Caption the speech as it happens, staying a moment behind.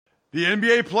The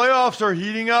NBA playoffs are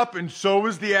heating up, and so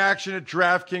is the action at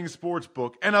DraftKings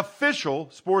Sportsbook, an official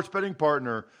sports betting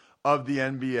partner of the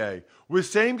NBA. With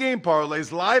same-game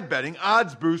parlays, live betting,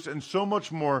 odds boosts, and so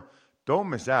much more, don't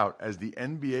miss out as the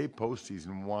NBA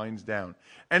postseason winds down.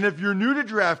 And if you're new to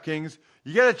DraftKings,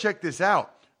 you got to check this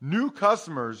out. New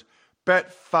customers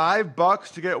bet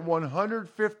 $5 to get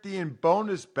 $150 in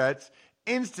bonus bets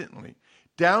instantly.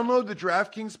 Download the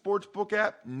DraftKings Sportsbook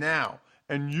app now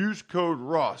and use code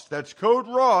ROSS. That's code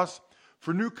ROSS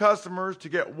for new customers to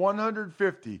get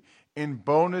 $150 in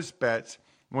bonus bets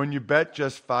when you bet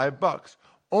just $5.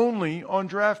 Only on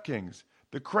DraftKings.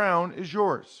 The crown is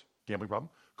yours. Gambling problem?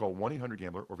 Call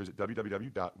 1-800-GAMBLER or visit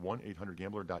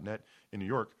www.1800gambler.net. In New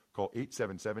York, call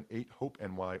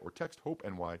 877-8-HOPE-NY or text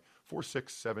HOPE-NY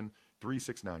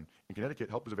 467-369. In Connecticut,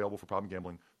 help is available for problem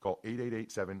gambling. Call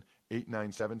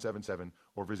 888-7-897-7777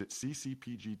 or visit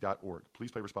ccpg.org.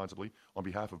 Please play responsibly on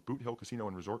behalf of Boot Hill Casino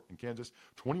and Resort in Kansas.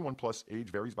 21 plus, age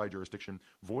varies by jurisdiction.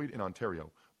 Void in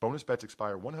Ontario. Bonus bets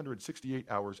expire 168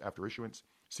 hours after issuance.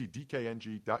 See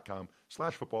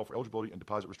dkng.com/football for eligibility and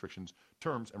deposit restrictions,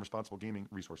 terms, and responsible gaming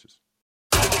resources.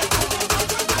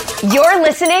 You're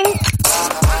listening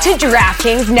to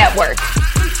DraftKings Network.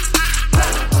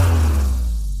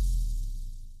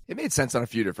 It made sense on a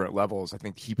few different levels. I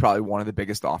think he probably wanted the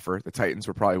biggest offer. The Titans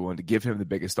were probably willing to give him the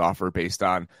biggest offer based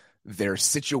on their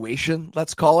situation,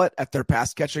 let's call it, at their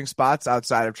pass catching spots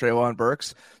outside of Treylon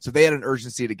Burks. So they had an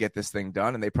urgency to get this thing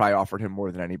done, and they probably offered him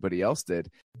more than anybody else did.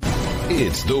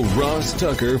 It's the Ross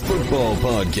Tucker Football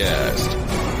Podcast.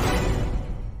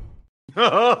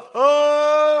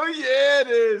 Oh, yeah, it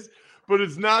is. But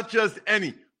it's not just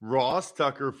any Ross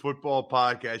Tucker Football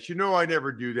Podcast. You know I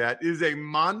never do that. It is a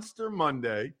Monster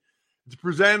Monday. It's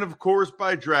presented, of course,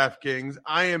 by DraftKings.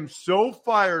 I am so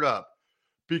fired up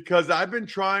because I've been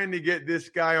trying to get this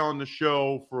guy on the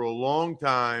show for a long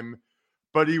time,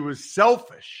 but he was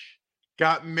selfish,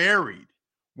 got married,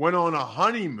 went on a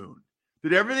honeymoon,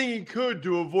 did everything he could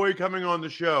to avoid coming on the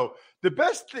show. The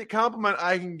best compliment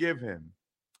I can give him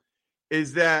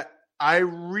is that I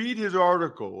read his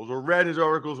articles or read his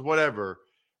articles, whatever,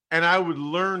 and I would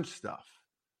learn stuff.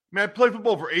 I mean, I played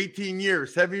football for 18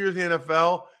 years, 7 years in the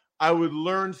NFL. I would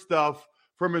learn stuff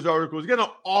from his articles. He's got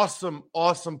an awesome,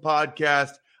 awesome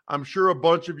podcast. I'm sure a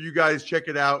bunch of you guys check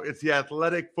it out. It's the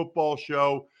Athletic Football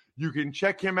Show. You can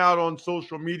check him out on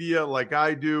social media like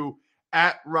I do,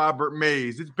 at Robert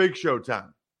Mays. It's Big Show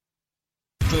time.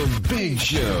 The Big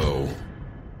Show.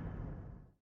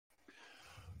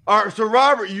 All right, so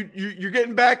Robert, you're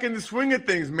getting back in the swing of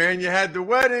things, man. You had the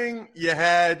wedding, you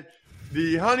had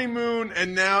the honeymoon,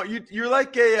 and now you're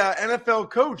like a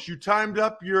NFL coach. You timed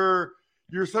up your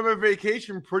summer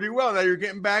vacation pretty well. Now you're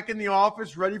getting back in the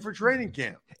office, ready for training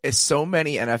camp. It's so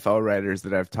many NFL writers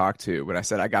that I've talked to. When I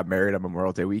said I got married on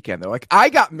Memorial Day weekend, they're like, I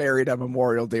got married on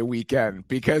Memorial Day weekend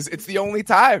because it's the only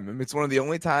time. I mean, it's one of the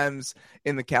only times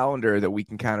in the calendar that we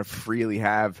can kind of freely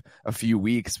have a few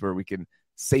weeks where we can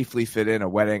safely fit in a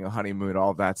wedding, a honeymoon,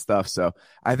 all of that stuff. So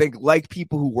I think like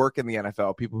people who work in the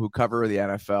NFL, people who cover the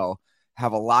NFL,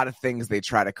 have a lot of things they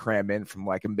try to cram in from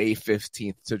like May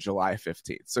 15th to July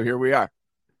 15th. So here we are.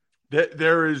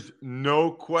 There is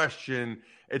no question.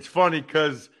 It's funny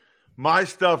because my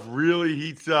stuff really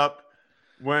heats up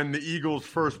when the Eagles'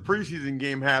 first preseason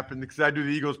game happened because I do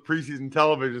the Eagles preseason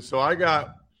television. So I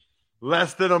got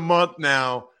less than a month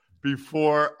now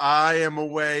before I am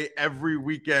away every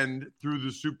weekend through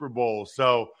the Super Bowl.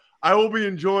 So I will be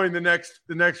enjoying the next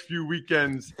few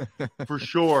weekends for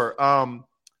sure.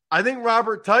 I think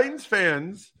Robert, Titans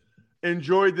fans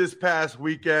enjoyed this past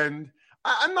weekend.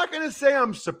 I'm not going to say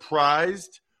I'm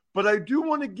surprised, but I do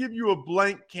want to give you a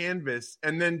blank canvas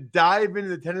and then dive into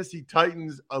the Tennessee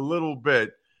Titans a little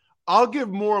bit. I'll give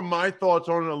more of my thoughts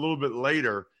on it a little bit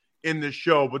later in the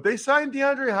show, but they signed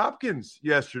DeAndre Hopkins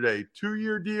yesterday,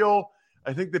 2-year deal.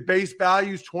 I think the base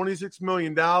value is $26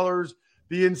 million.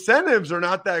 The incentives are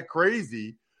not that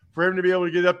crazy for him to be able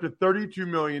to get up to $32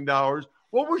 million.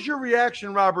 What was your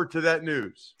reaction, Robert, to that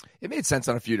news? It made sense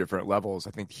on a few different levels.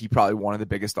 I think he probably wanted the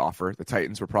biggest offer. The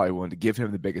Titans were probably willing to give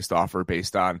him the biggest offer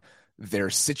based on their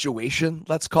situation,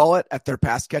 let's call it, at their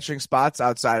pass catching spots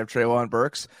outside of Treylon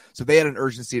Burks. So they had an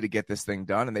urgency to get this thing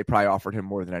done, and they probably offered him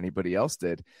more than anybody else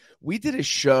did. We did a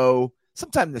show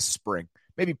sometime this spring,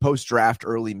 maybe post-draft,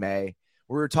 early May,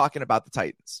 where we were talking about the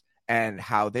Titans and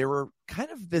how they were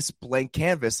kind of this blank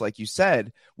canvas, like you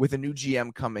said, with a new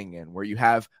GM coming in, where you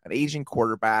have an aging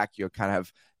quarterback, you kind of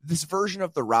have this version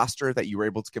of the roster that you were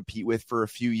able to compete with for a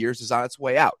few years is on its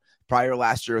way out. Prior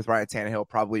last year with Ryan Tannehill,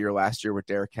 probably your last year with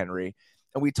Derrick Henry.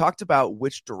 And we talked about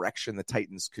which direction the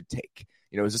Titans could take.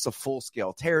 Is this a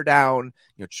full-scale teardown?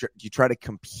 Do you try to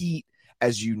compete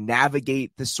as you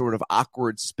navigate this sort of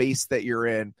awkward space that you're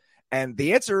in? And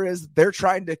the answer is they're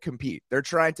trying to compete. They're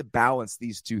trying to balance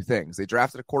these two things. They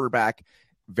drafted a quarterback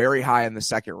very high in the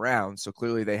second round, so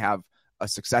clearly they have a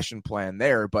succession plan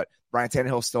there, but Ryan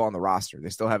Tannehill's still on the roster. They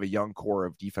still have a young core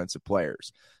of defensive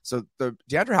players. So the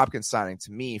DeAndre Hopkins signing,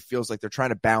 to me, feels like they're trying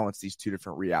to balance these two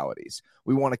different realities.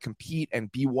 We want to compete and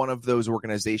be one of those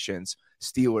organizations,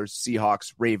 Steelers,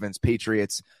 Seahawks, Ravens,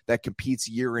 Patriots, that competes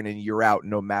year in and year out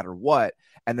no matter what.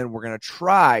 And then we're going to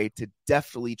try to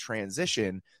deftly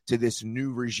transition to this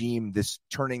new regime, this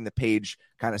turning the page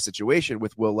kind of situation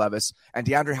with Will Levis. And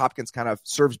DeAndre Hopkins kind of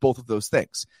serves both of those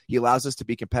things. He allows us to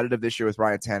be competitive this year with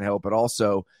Ryan Tannehill, but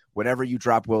also whenever you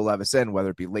drop Will Levis in, whether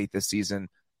it be late this season,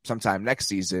 sometime next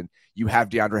season, you have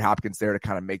DeAndre Hopkins there to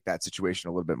kind of make that situation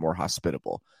a little bit more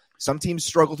hospitable. Some teams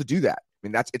struggle to do that. I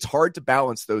mean, it's hard to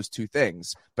balance those two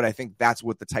things, but I think that's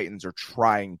what the Titans are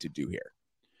trying to do here.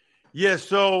 Yeah,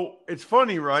 so it's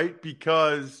funny, right?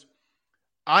 Because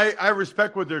I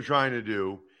respect what they're trying to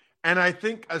do. And I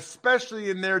think especially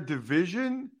in their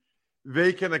division,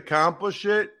 they can accomplish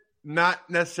it, not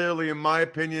necessarily, in my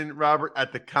opinion, Robert,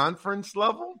 at the conference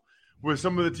level with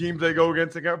some of the teams they go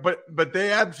against. But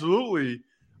they absolutely,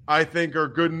 I think, are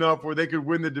good enough where they could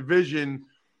win the division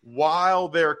while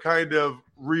they're kind of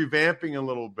revamping a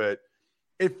little bit.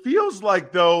 It feels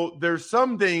like, though, there's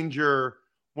some danger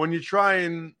when you try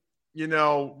and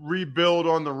rebuild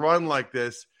on the run like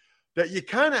this, that you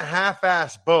kind of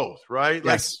half-ass both, right?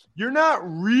 Yes. Like, you're not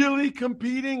really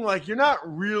competing. Like, you're not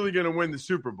really going to win the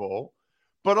Super Bowl.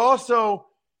 But also,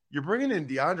 you're bringing in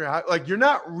DeAndre. Like, you're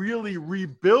not really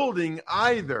rebuilding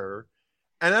either.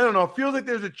 And I don't know. It feels like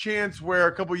there's a chance where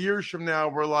a couple years from now,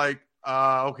 we're like,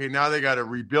 okay, now they got to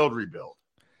rebuild.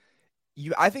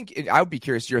 I think I would be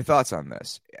curious your thoughts on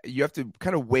this. You have to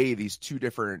kind of weigh these two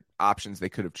different options they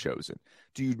could have chosen.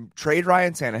 Do you trade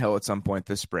Ryan Tannehill at some point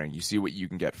this spring? You see what you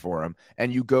can get for him,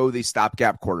 and you go the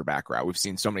stopgap quarterback route. We've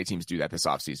seen so many teams do that this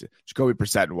offseason. Jacoby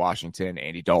Brissett in Washington,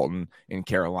 Andy Dalton in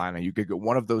Carolina. You could get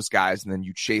one of those guys, and then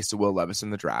you chase a Will Levis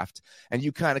in the draft, and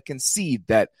you kind of concede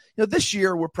that this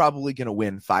year we're probably going to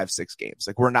win 5-6 games.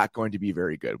 Like, we're not going to be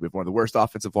very good. We have one of the worst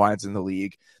offensive lines in the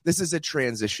league. This is a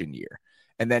transition year.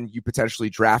 And then you potentially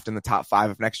draft in the top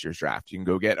 5 of next year's draft. You can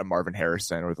go get a Marvin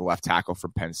Harrison or the left tackle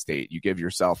from Penn State. You give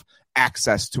yourself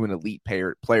access to an elite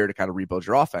player to kind of rebuild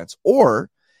your offense.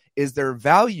 Or is there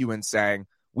value in saying,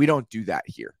 we don't do that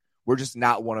here? We're just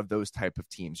not one of those type of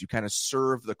teams. You kind of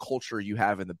serve the culture you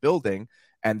have in the building,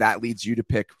 and that leads you to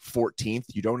pick 14th.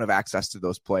 You don't have access to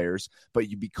those players, but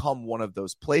you become one of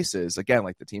those places, again,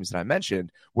 like the teams that I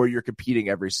mentioned, where you're competing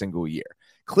every single year.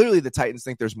 Clearly, the Titans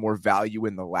think there's more value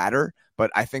in the latter, but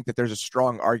I think that there's a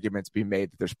strong argument to be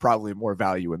made that there's probably more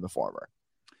value in the former.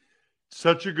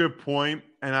 Such a good point.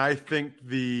 And I think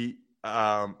the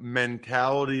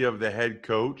mentality of the head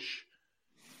coach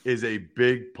is a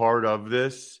big part of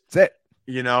this. That's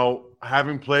it.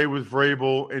 Having played with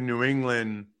Vrabel in New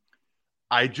England,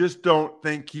 I just don't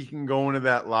think he can go into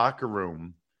that locker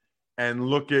room and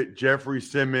look at Jeffrey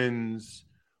Simmons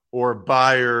or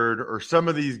Byard or some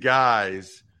of these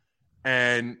guys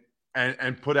and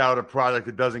put out a product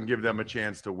that doesn't give them a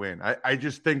chance to win. I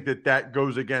just think that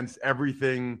goes against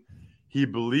everything he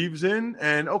believes in.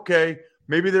 And, okay,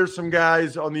 maybe there's some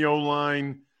guys on the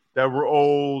O-line that were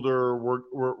old or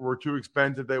were too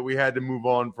expensive that we had to move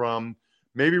on from.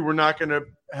 Maybe we're not going to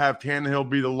have Tannehill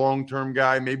be the long-term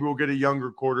guy. Maybe we'll get a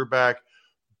younger quarterback,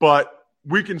 but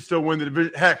we can still win the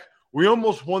division. Heck, we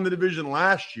almost won the division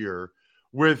last year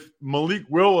with Malik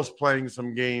Willis playing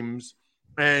some games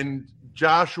and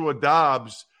Joshua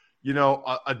Dobbs,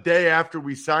 a day after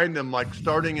we signed them, like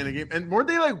starting in a game. And weren't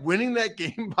they like winning that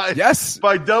game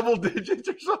by double digits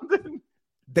or something?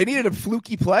 They needed a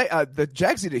fluky play. The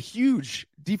Jags did a huge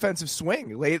defensive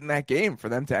swing late in that game for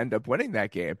them to end up winning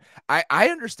that game. I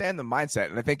understand the mindset,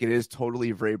 and I think it is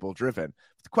totally Vrabel driven.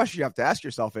 The question you have to ask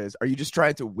yourself is, are you just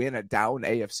trying to win a down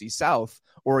AFC South,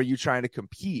 or are you trying to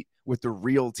compete with the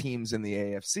real teams in the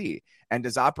AFC? And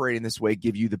does operating this way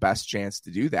give you the best chance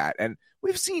to do that? And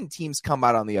we've seen teams come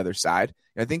out on the other side.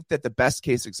 And I think that the best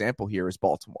case example here is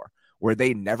Baltimore, where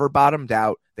they never bottomed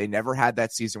out. They never had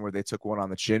that season where they took one on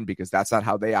the chin, because that's not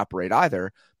how they operate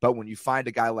either. But when you find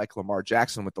a guy like Lamar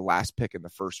Jackson with the last pick in the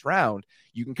first round,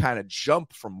 you can kind of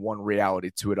jump from one reality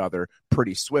to another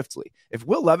pretty swiftly. If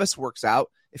Will Levis works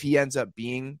out, if he ends up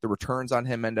being, the returns on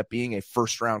him end up being a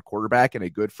first-round quarterback and a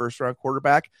good first-round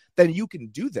quarterback, then you can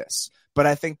do this. But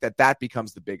I think that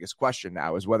becomes the biggest question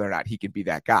now, is whether or not he can be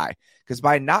that guy. Because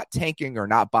by not tanking or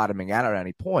not bottoming out at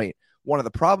any point, one of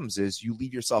the problems is you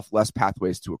leave yourself less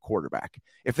pathways to a quarterback.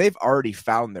 If they've already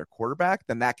found their quarterback,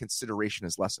 then that consideration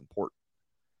is less important.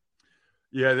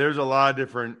 Yeah, there's a lot of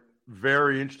different,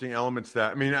 very interesting elements to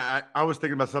that. I mean, I was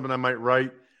thinking about something I might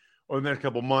write over the next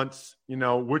couple months.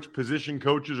 Which position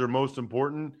coaches are most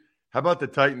important? How about the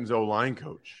Titans O-line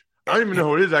coach? I don't even know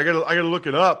who it is. I gotta look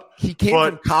it up. He came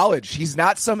from college. He's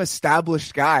not some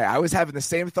established guy. I was having the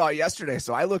same thought yesterday,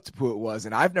 so I looked up who it was,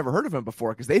 and I've never heard of him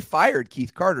before because they fired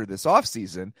Keith Carter this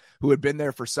offseason, who had been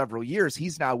there for several years.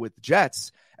 He's now with the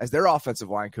Jets as their offensive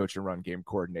line coach and run game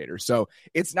coordinator. So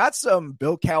it's not some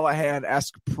Bill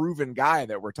Callahan-esque proven guy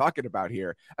that we're talking about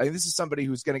here. I think this is somebody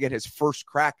who's going to get his first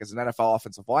crack as an NFL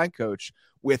offensive line coach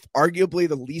with arguably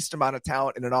the least amount of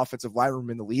talent in an offensive line room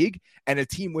in the league and a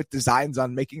team with designs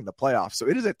on making the playoffs. So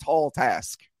it is a tall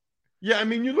task. Yeah, I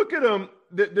mean, you look at them,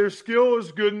 their skill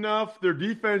is good enough. Their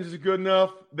defense is good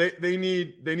enough. They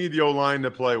need the O-line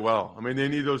to play well. I mean, they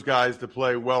need those guys to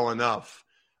play well enough.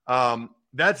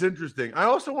 That's interesting. I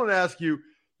also want to ask you,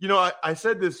 I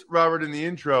said this, Robert, in the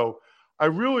intro. I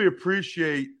really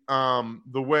appreciate the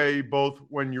way both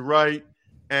when you write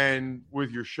and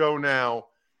with your show now,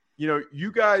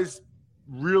 you guys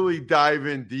really dive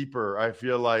in deeper, I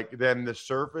feel like, than the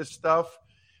surface stuff.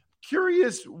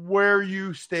 Curious where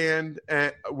you stand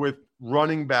with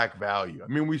running back value. I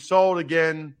mean, we saw it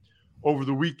again over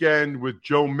the weekend with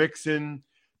Joe Mixon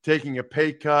taking a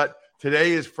pay cut.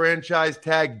 Today is franchise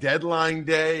tag deadline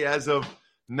day as of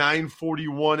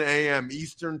 9:41 a.m.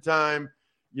 Eastern time.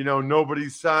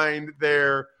 Nobody's signed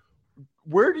there.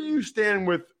 Where do you stand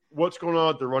with what's going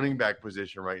on at the running back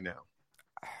position right now?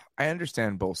 I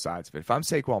understand both sides of it. If I'm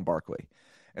Saquon Barkley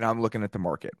and I'm looking at the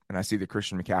market and I see that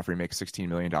Christian McCaffrey makes $16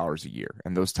 million a year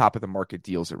and those top of the market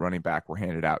deals at running back were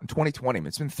handed out in 2020.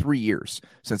 It's been 3 years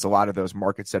since a lot of those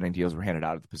market setting deals were handed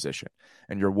out of the position.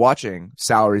 And you're watching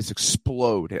salaries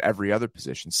explode at every other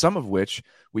position, some of which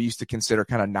we used to consider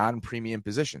kind of non-premium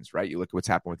positions, right? You look at what's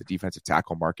happened with the defensive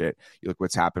tackle market. You look at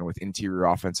what's happened with interior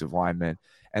offensive linemen,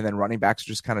 and then running backs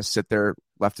just kind of sit there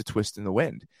left to twist in the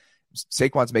wind.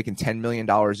 Saquon's making $10 million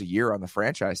a year on the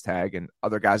franchise tag, and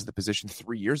other guys at the position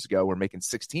 3 years ago were making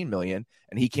 $16 million,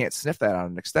 and he can't sniff that on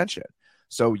an extension.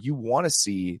 So you want to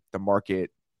see the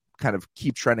market kind of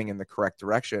keep trending in the correct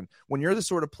direction when you're the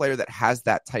sort of player that has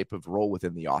that type of role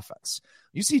within the offense.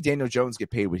 You see Daniel Jones get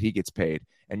paid what he gets paid,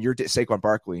 and you're Saquon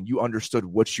Barkley, and you understood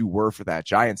what you were for that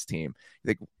Giants team. You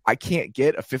think, I can't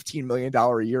get a $15 million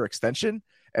a year extension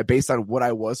based on what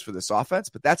I was for this offense,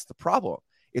 but that's the problem.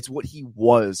 It's what he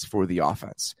was for the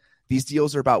offense. These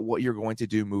deals are about what you're going to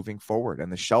do moving forward.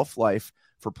 And the shelf life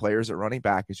for players at running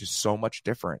back is just so much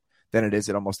different than it is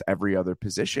at almost every other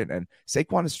position. And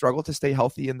Saquon has struggled to stay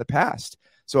healthy in the past.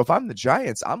 So if I'm the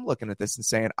Giants, I'm looking at this and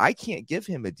saying, I can't give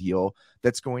him a deal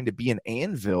that's going to be an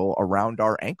anvil around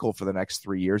our ankle for the next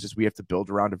 3 years as we have to build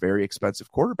around a very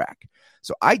expensive quarterback.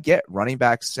 So I get running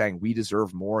backs saying we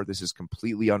deserve more. This is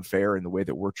completely unfair in the way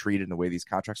that we're treated and the way these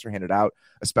contracts are handed out,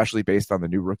 especially based on the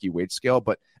new rookie wage scale.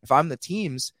 But if I'm the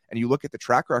teams and you look at the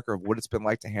track record of what it's been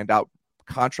like to hand out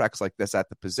contracts like this at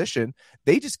the position,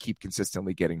 they just keep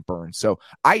consistently getting burned. So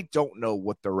I don't know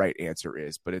what the right answer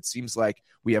is, but it seems like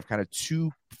we have kind of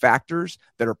two factors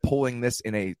that are pulling this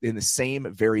in the same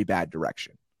very bad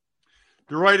direction.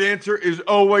 The right answer is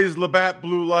always Labatt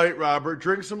Blue Light, Robert.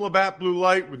 Drink some Labatt Blue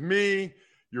Light with me,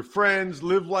 your friends.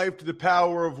 Live life to the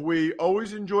power of we.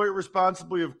 Always enjoy it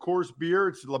responsibly, of course, beer.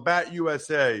 It's Labatt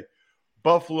USA,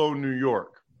 Buffalo, New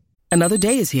York. Another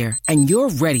day is here, and you're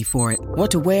ready for it.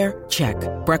 What to wear? Check.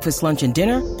 Breakfast, lunch, and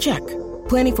dinner? Check.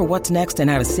 Planning for what's next and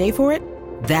how to save for it?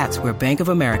 That's where Bank of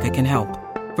America can help.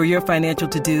 For your financial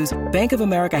to-dos, Bank of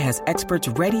America has experts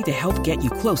ready to help get you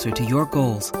closer to your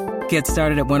goals. Get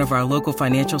started at one of our local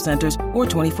financial centers or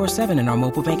 24/7 in our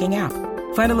mobile banking app.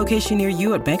 Find a location near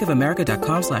you at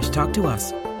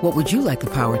bankofamerica.com/talktous. What would you like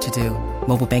the power to do?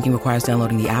 Mobile banking requires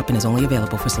downloading the app and is only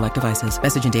available for select devices.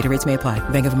 Message and data rates may apply.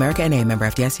 Bank of America NA, member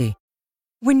FDIC.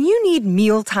 When you need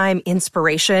mealtime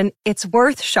inspiration, it's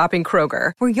worth shopping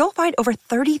Kroger, where you'll find over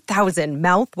 30,000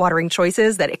 mouth-watering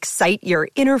choices that excite your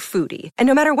inner foodie. And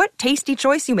no matter what tasty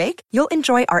choice you make, you'll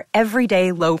enjoy our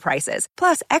everyday low prices,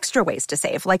 plus extra ways to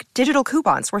save, like digital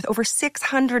coupons worth over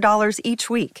 $600 each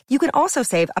week. You can also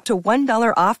save up to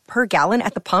 $1 off per gallon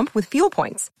at the pump with fuel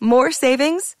points. More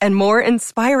savings and more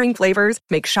inspiring flavors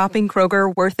make shopping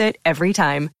Kroger worth it every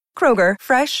time. Kroger,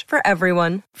 fresh for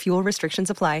everyone. Fuel restrictions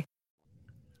apply.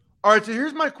 All right, so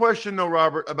here's my question, though,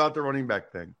 Robert, about the running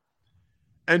back thing.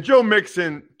 And Joe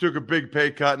Mixon took a big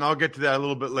pay cut, and I'll get to that a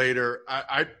little bit later.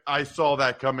 I saw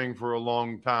that coming for a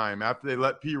long time. After they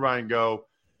let P. Ryan go,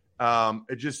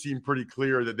 it just seemed pretty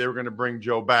clear that they were going to bring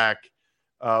Joe back,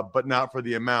 but not for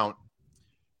the amount.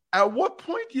 at what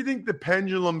point do you think the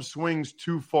pendulum swings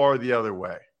too far the other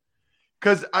way?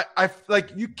 Because I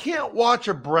like you can't watch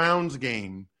a Browns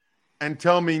game and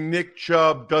tell me Nick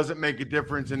Chubb doesn't make a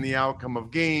difference in the outcome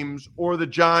of games, or the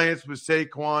Giants with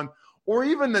Saquon, or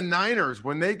even the Niners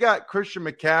when they got Christian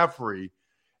McCaffrey.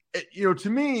 To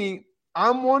me,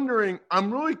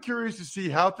 I'm really curious to see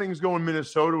how things go in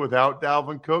Minnesota without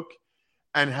Dalvin Cook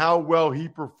and how well he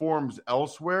performs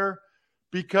elsewhere.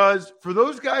 Because for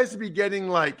those guys to be getting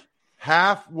like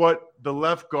half what the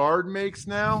left guard makes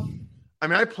now, I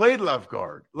mean, I played left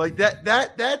guard. Like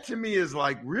that to me is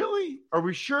like, really? Are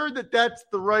we sure that that's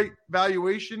the right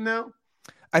valuation now?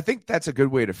 I think that's a good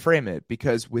way to frame it,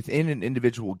 because within an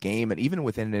individual game and even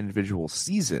within an individual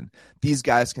season, these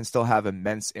guys can still have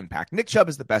immense impact. Nick Chubb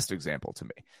is the best example to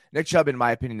me. Nick Chubb, in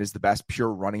my opinion, is the best pure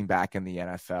running back in the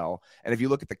NFL. And if you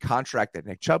look at the contract that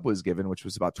Nick Chubb was given, which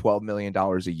was about $12 million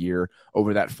a year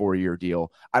over that 4-year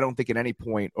deal, I don't think at any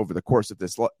point over the course of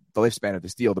the lifespan of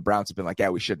this deal, the Browns have been like, yeah,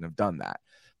 we shouldn't have done that.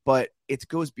 But it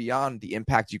goes beyond the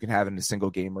impact you can have in a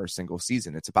single game or a single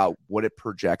season. It's about what it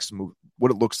projects, what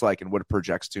it looks like, and what it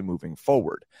projects to moving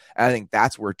forward. And I think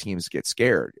that's where teams get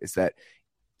scared, is that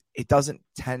it doesn't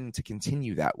tend to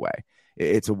continue that way.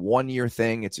 It's a 1-year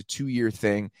thing. It's a 2-year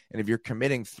thing. And if you're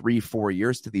committing 3-4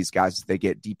 years to these guys as they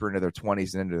get deeper into their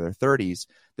 20s and into their 30s,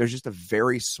 there's just a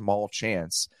very small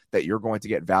chance that you're going to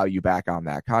get value back on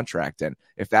that contract. And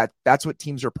if that's what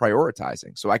teams are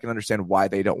prioritizing. So I can understand why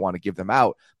they don't want to give them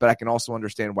out, but I can also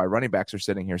understand why running backs are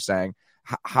sitting here saying,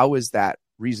 how is that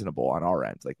reasonable on our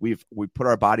end? Like we put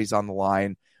our bodies on the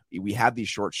line. We have these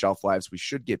short shelf lives. We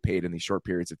should get paid in these short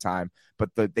periods of time, but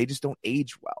they just don't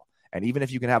age well. And even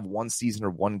if you can have one season or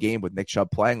one game with Nick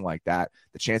Chubb playing like that,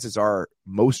 the chances are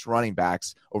most running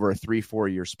backs over a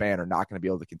 3-4 year span are not going to be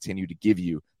able to continue to give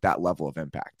you that level of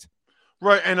impact.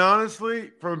 Right. And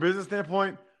honestly, from a business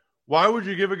standpoint, why would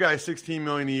you give a guy $16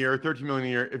 million a year, $13 million a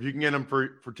year if you can get him for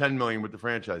 $10 million with the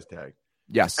franchise tag?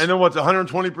 Yes. And then what's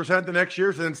 120% the next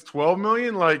year? So then it's $12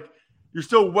 million. Like, you're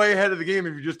still way ahead of the game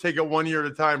if you just take it 1 year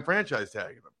at a time, franchise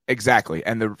tagging them. Exactly.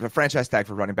 And the franchise tag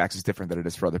for running backs is different than it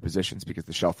is for other positions because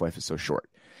the shelf life is so short.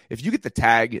 If you get the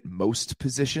tag at most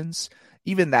positions,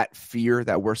 even that fear,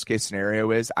 that worst case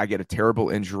scenario is I get a terrible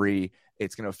injury,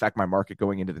 it's going to affect my market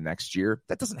going into the next year.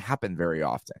 That doesn't happen very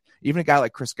often. Even a guy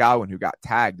like Chris Godwin, who got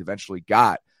tagged, eventually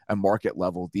got a market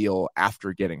level deal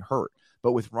after getting hurt.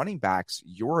 But with running backs,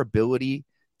 your ability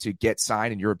to get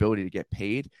signed and your ability to get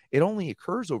paid, it only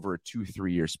occurs over a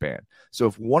 2-3 year span. So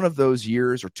if one of those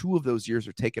years or two of those years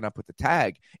are taken up with the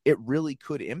tag, it really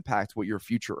could impact what your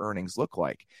future earnings look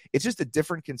like. It's just a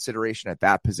different consideration at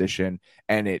that position,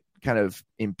 and it kind of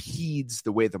impedes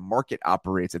the way the market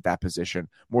operates at that position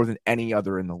more than any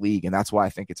other in the league. And that's why I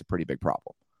think it's a pretty big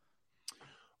problem.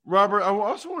 Robert, I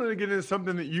also wanted to get into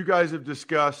something that you guys have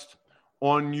discussed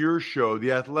on your show,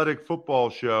 the Athletic Football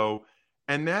Show,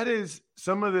 and that is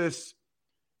some of this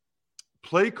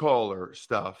play caller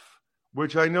stuff,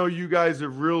 which I know you guys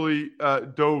have really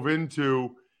dove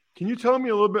into. Can you tell me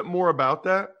a little bit more about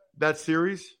that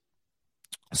series?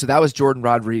 So that was Jordan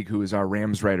Rodrigue, who is our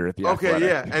Rams writer at the Athletic. Okay,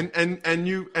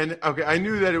 yeah. Okay, I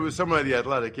knew that it was someone at the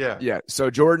Athletic, yeah. Yeah, so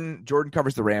Jordan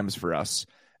covers the Rams for us.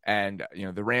 And,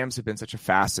 the Rams have been such a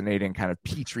fascinating kind of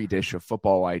petri dish of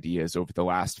football ideas over the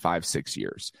last 5-6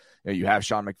 years. You have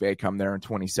Sean McVay come there in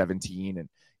 2017, and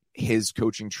his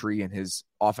coaching tree and his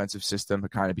offensive system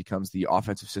kind of becomes the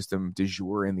offensive system du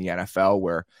jour in the NFL,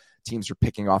 where teams are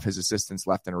picking off his assistants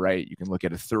left and right. You can look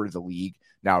at a third of the league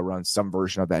now runs some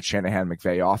version of that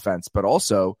Shanahan-McVay offense. But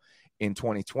also in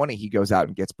 2020, he goes out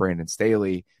and gets Brandon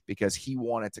Staley because he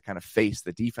wanted to kind of face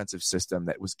the defensive system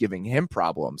that was giving him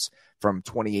problems from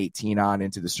 2018 on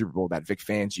into the Super Bowl, that Vic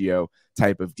Fangio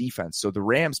type of defense. So the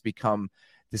Rams become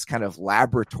this kind of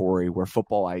laboratory where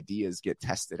football ideas get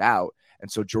tested out.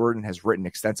 And so Jordan has written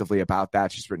extensively about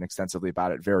that. She's written extensively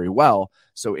about it very well.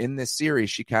 So in this series,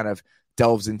 she kind of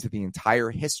delves into the entire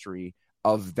history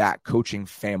of that coaching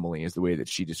family is the way that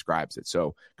she describes it.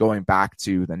 So going back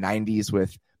to the 90s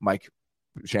with Mike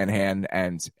Shanahan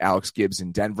and Alex Gibbs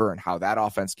in Denver and how that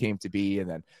offense came to be, and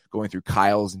then going through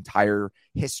Kyle's entire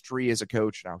history as a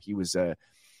coach. Now he was a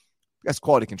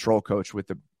quality control coach with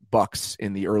the Bucks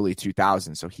in the early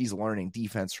 2000s. So he's learning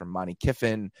defense from Monty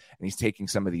Kiffin, and he's taking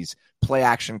some of these play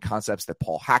action concepts that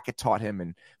Paul Hackett taught him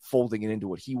and folding it into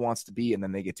what he wants to be. And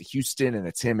then they get to Houston, and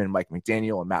it's him and Mike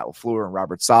McDaniel and Matt LaFleur and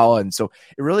Robert Saleh. And so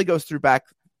it really goes through back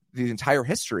the entire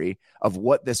history of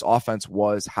what this offense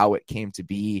was, how it came to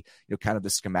be, kind of the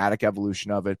schematic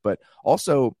evolution of it, but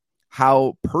also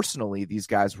how personally these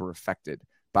guys were affected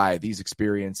by these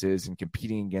experiences and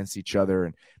competing against each other,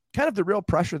 and kind of the real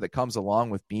pressure that comes along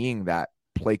with being that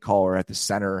play caller at the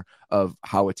center of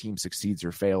how a team succeeds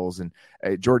or fails. And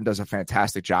Jordan does a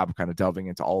fantastic job of kind of delving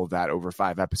into all of that over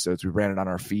 5 episodes. We ran it on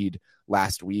our feed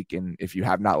last week. And if you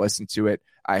have not listened to it,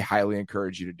 I highly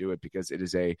encourage you to do it, because it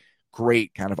is a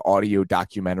great kind of audio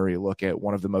documentary look at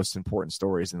one of the most important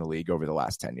stories in the league over the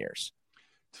last 10 years.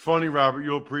 It's funny, Robert,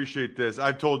 you'll appreciate this.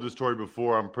 I've told this story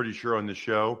before, I'm pretty sure, on the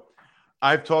show.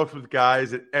 I've talked with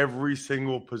guys at every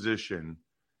single position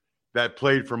that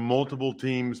played for multiple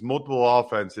teams, multiple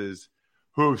offenses,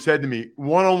 who have said to me,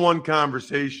 one-on-one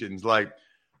conversations, like,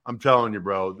 I'm telling you,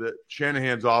 bro, that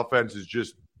Shanahan's offense is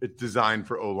just, it's designed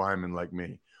for O-linemen like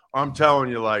me. I'm telling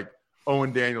you, like,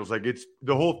 Owen Daniels, like, it's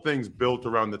the whole thing's built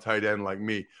around the tight end like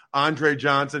me. Andre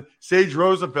Johnson, Sage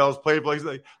Rosenfeld's played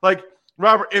places like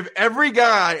Robert, if every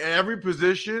guy at every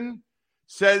position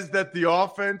says that the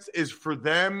offense is for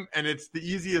them and it's the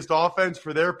easiest offense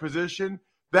for their position,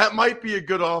 that might be a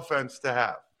good offense to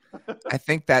have. I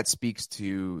think that speaks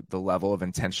to the level of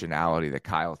intentionality that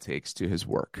Kyle takes to his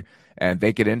work. And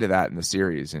they get into that in the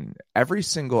series. And every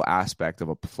single aspect of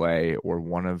a play, or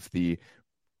one of the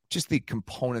just the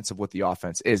components of what the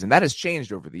offense is. And that has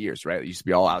changed over the years, right? It used to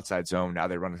be all outside zone. Now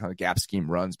they run a ton of gap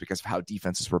scheme runs because of how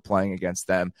defenses were playing against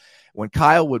them. When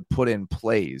Kyle would put in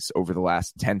plays over the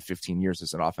last 10, 15 years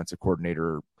as an offensive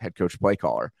coordinator, head coach, play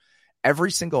caller,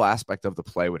 every single aspect of the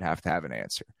play would have to have an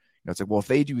answer. You know, it's like, well, if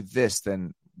they do this,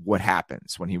 then what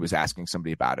happens? When he was asking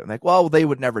somebody about it, and like, well, they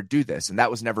would never do this. And that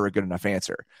was never a good enough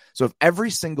answer. So if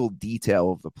every single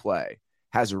detail of the play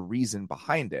has a reason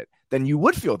behind it, then you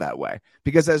would feel that way,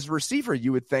 because as a receiver,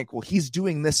 you would think, well, he's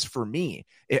doing this for me.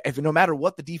 If no matter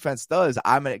what the defense does,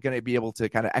 I'm going to be able to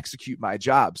kind of execute my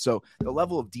job. So the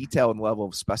level of detail and level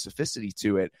of specificity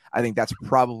to it, I think that's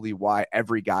probably why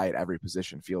every guy at every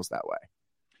position feels that way.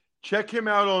 Check him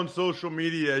out on social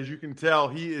media. As you can tell,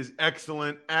 he is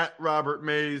excellent, at Robert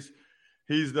Mays.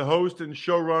 He's the host and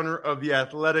showrunner of the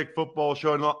Athletic Football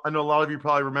Show. I know a lot of you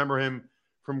probably remember him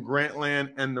from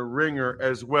Grantland and The Ringer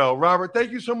as well. Robert,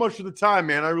 thank you so much for the time,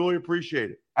 man. I really appreciate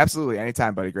it. Absolutely.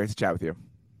 Anytime, buddy. Great to chat with you.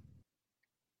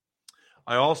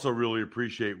 I also really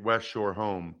appreciate West Shore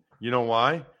Home. You know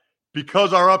why?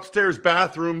 Because our upstairs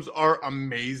bathrooms are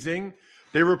amazing.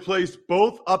 They replaced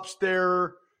both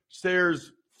upstairs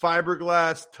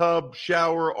fiberglass tub,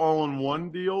 shower,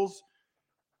 all-in-one deals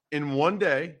in one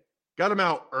day. Got them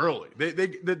out early.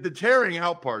 The tearing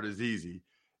out part is easy.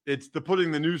 It's the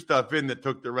putting the new stuff in that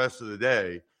took the rest of the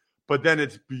day. But then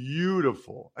it's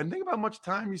beautiful. And think about how much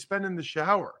time you spend in the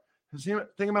shower. Think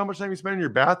about how much time you spend in your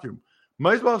bathroom.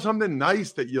 Might as well have something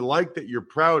nice that you like, that you're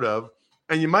proud of.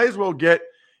 And you might as well get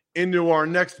into our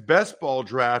next best ball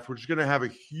draft, which is going to have a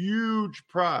huge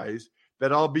prize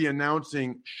that I'll be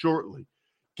announcing shortly.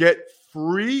 Get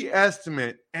free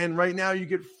estimate, and right now you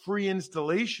get free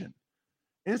installation.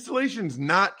 Installation's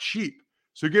not cheap.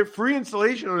 So get free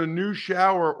installation on a new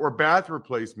shower or bath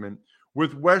replacement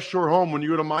with West Shore Home when you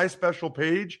go to my special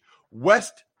page,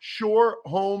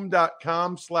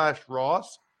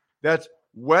 westshorehome.com/Ross. That's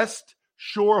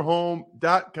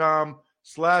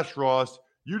westshorehome.com/Ross.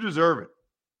 You deserve it.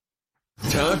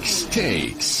 Tuck's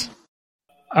Takes.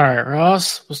 All right,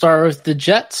 Ross, we'll start with the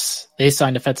Jets. They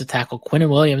signed defensive tackle Quinnen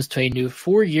Williams to a new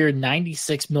 4-year,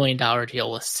 $96 million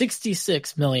deal with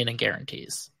 $66 million in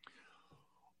guarantees.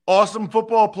 Awesome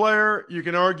football player. You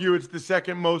can argue it's the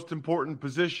second most important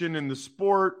position in the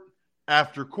sport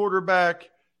after quarterback.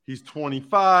 He's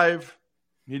 25.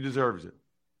 He deserves it.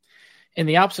 In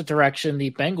the opposite direction,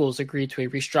 the Bengals agreed to a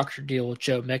restructured deal with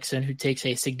Joe Mixon, who takes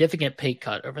a significant pay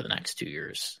cut over the next 2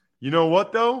 years. You know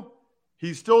what, though?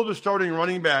 He's still the starting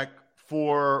running back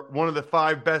for one of the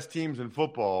 5 best teams in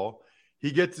football.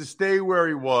 He gets to stay where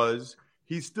he was.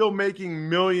 He's still making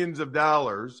millions of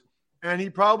dollars. And he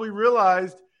probably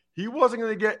realized he wasn't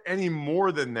going to get any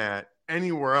more than that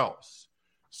anywhere else.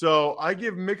 So I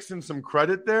give Mixon some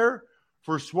credit there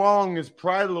for swallowing his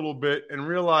pride a little bit and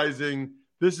realizing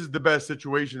this is the best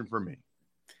situation for me.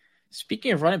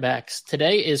 Speaking of running backs,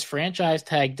 today is franchise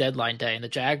tag deadline day, and the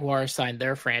Jaguars signed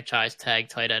their franchise tag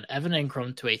tight end Evan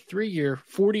Ingram to a 3-year,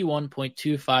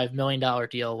 $41.25 million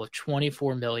deal with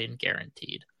 $24 million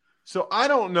guaranteed. So I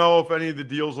don't know if any of the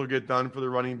deals will get done for the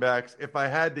running backs. If I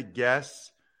had to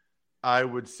guess, I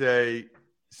would say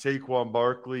Saquon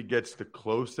Barkley gets the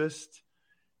closest.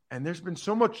 And there's been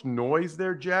so much noise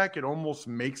there, Jack, it almost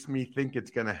makes me think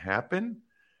it's going to happen.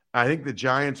 I think the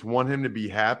Giants want him to be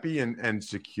happy and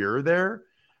secure there.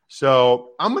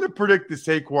 So I'm going to predict the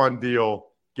Saquon deal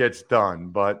gets done,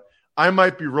 but I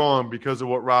might be wrong because of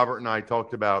what Robert and I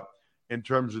talked about in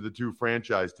terms of the 2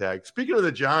 franchise tags. Speaking of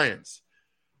the Giants,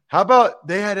 how about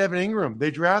they had Evan Ingram?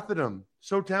 They drafted him.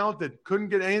 So talented. Couldn't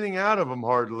get anything out of him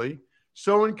hardly.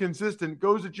 so inconsistent,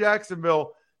 goes to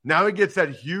Jacksonville. Now he gets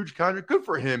that huge contract. Good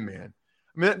for him, man.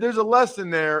 I mean, there's a lesson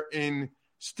there in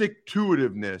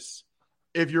stick-to-itiveness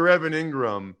if you're Evan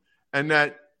Ingram, and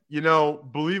that,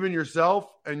 believe in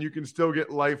yourself and you can still get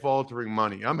life-altering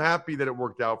money. I'm happy that it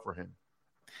worked out for him.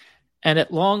 And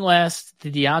at long last,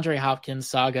 the DeAndre Hopkins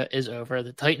saga is over.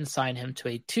 The Titans signed him to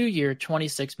a 2-year,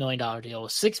 $26 million deal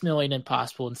with $6 million in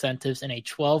possible incentives and a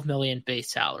 $12 million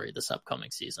base salary this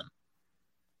upcoming season.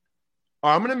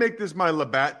 I'm going to make this my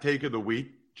Labatt take of the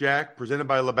week, Jack, presented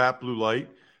by Labatt Blue Light,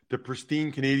 the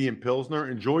pristine Canadian Pilsner.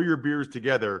 Enjoy your beers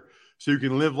together so you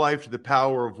can live life to the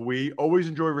power of we. Always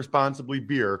enjoy responsibly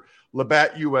beer.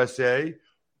 Labatt USA,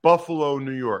 Buffalo,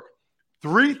 New York.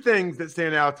 3 things that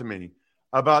stand out to me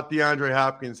about DeAndre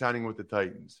Hopkins signing with the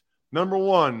Titans. Number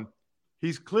 1,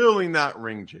 he's clearly not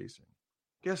ring chasing.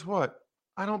 Guess what?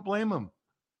 I don't blame him,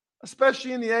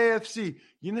 especially in the AFC.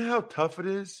 You know how tough it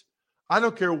is? I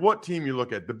don't care what team you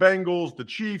look at, the Bengals, the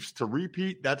Chiefs, to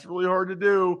repeat, that's really hard to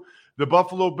do. The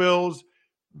Buffalo Bills,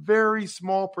 very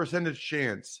small percentage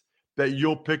chance that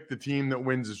you'll pick the team that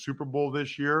wins the Super Bowl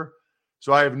this year.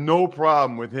 So I have no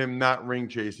problem with him not ring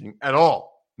chasing at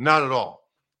all. Not at all.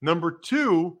 Number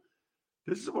 2,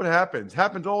 this is what happens.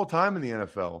 Happens all the time in the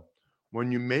NFL.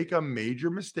 When you make a major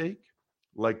mistake,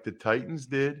 like the Titans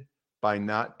did by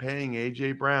not paying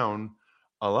A.J. Brown,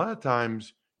 a lot of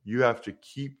times you have to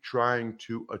keep trying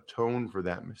to atone for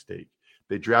that mistake.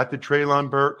 They drafted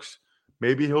Treylon Burks.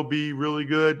 Maybe he'll be really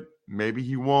good. Maybe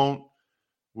he won't.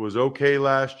 Was okay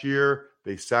last year.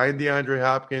 They signed DeAndre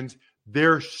Hopkins.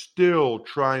 They're still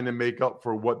trying to make up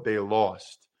for what they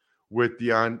lost with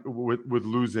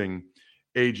losing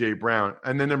A.J. Brown.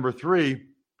 And then number 3,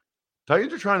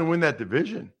 Titans are trying to win that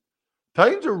division.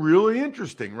 Titans are really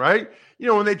interesting, right?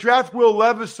 When they draft Will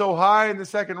Levis so high in the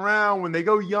second round, when they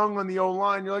go young on the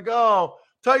O-line, you're like, oh,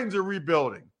 Titans are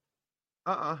rebuilding.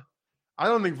 I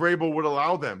don't think Vrabel would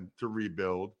allow them to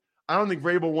rebuild. I don't think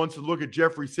Vrabel wants to look at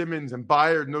Jeffrey Simmons and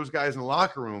Byard and those guys in the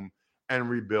locker room and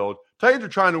rebuild. Titans are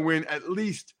trying to win at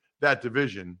least that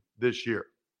division this year.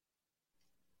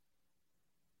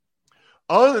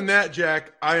 Other than that,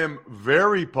 Jack, I am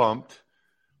very pumped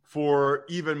for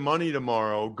Even Money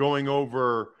tomorrow, going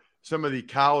over some of the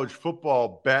college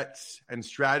football bets and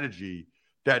strategy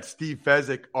that Steve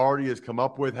Fezzik already has come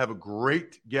up with. Have a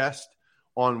great guest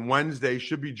on Wednesday.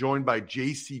 Should be joined by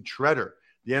J.C. Treader,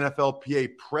 the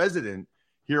NFLPA president,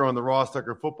 here on the Ross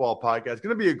Tucker Football Podcast. It's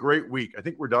going to be a great week. I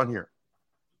think we're done here.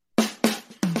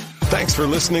 Thanks for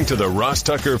listening to the Ross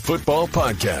Tucker Football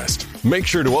Podcast. Make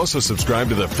sure to also subscribe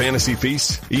to the Fantasy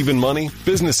Feast, Even Money,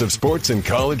 Business of Sports, and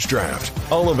College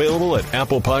Draft. All available at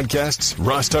Apple Podcasts,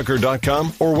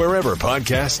 rosstucker.com, or wherever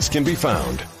podcasts can be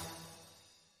found.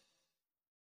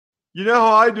 You know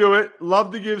how I do it.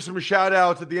 Love to give some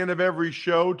shout-outs at the end of every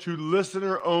show to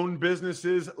listener-owned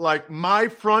businesses like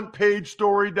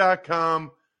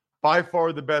myfrontpagestory.com. By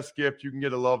far the best gift you can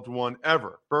get a loved one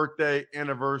ever. Birthday,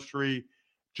 anniversary,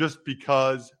 just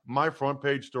because.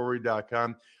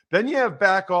 myfrontpagestory.com. Then you have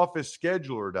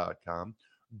backofficescheduler.com,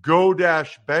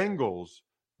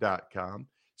 go-bengals.com,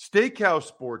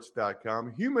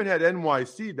 steakhousesports.com,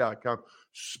 humanheadnyc.com,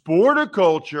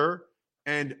 Sporticulture,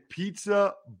 and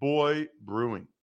Pizza Boy Brewing.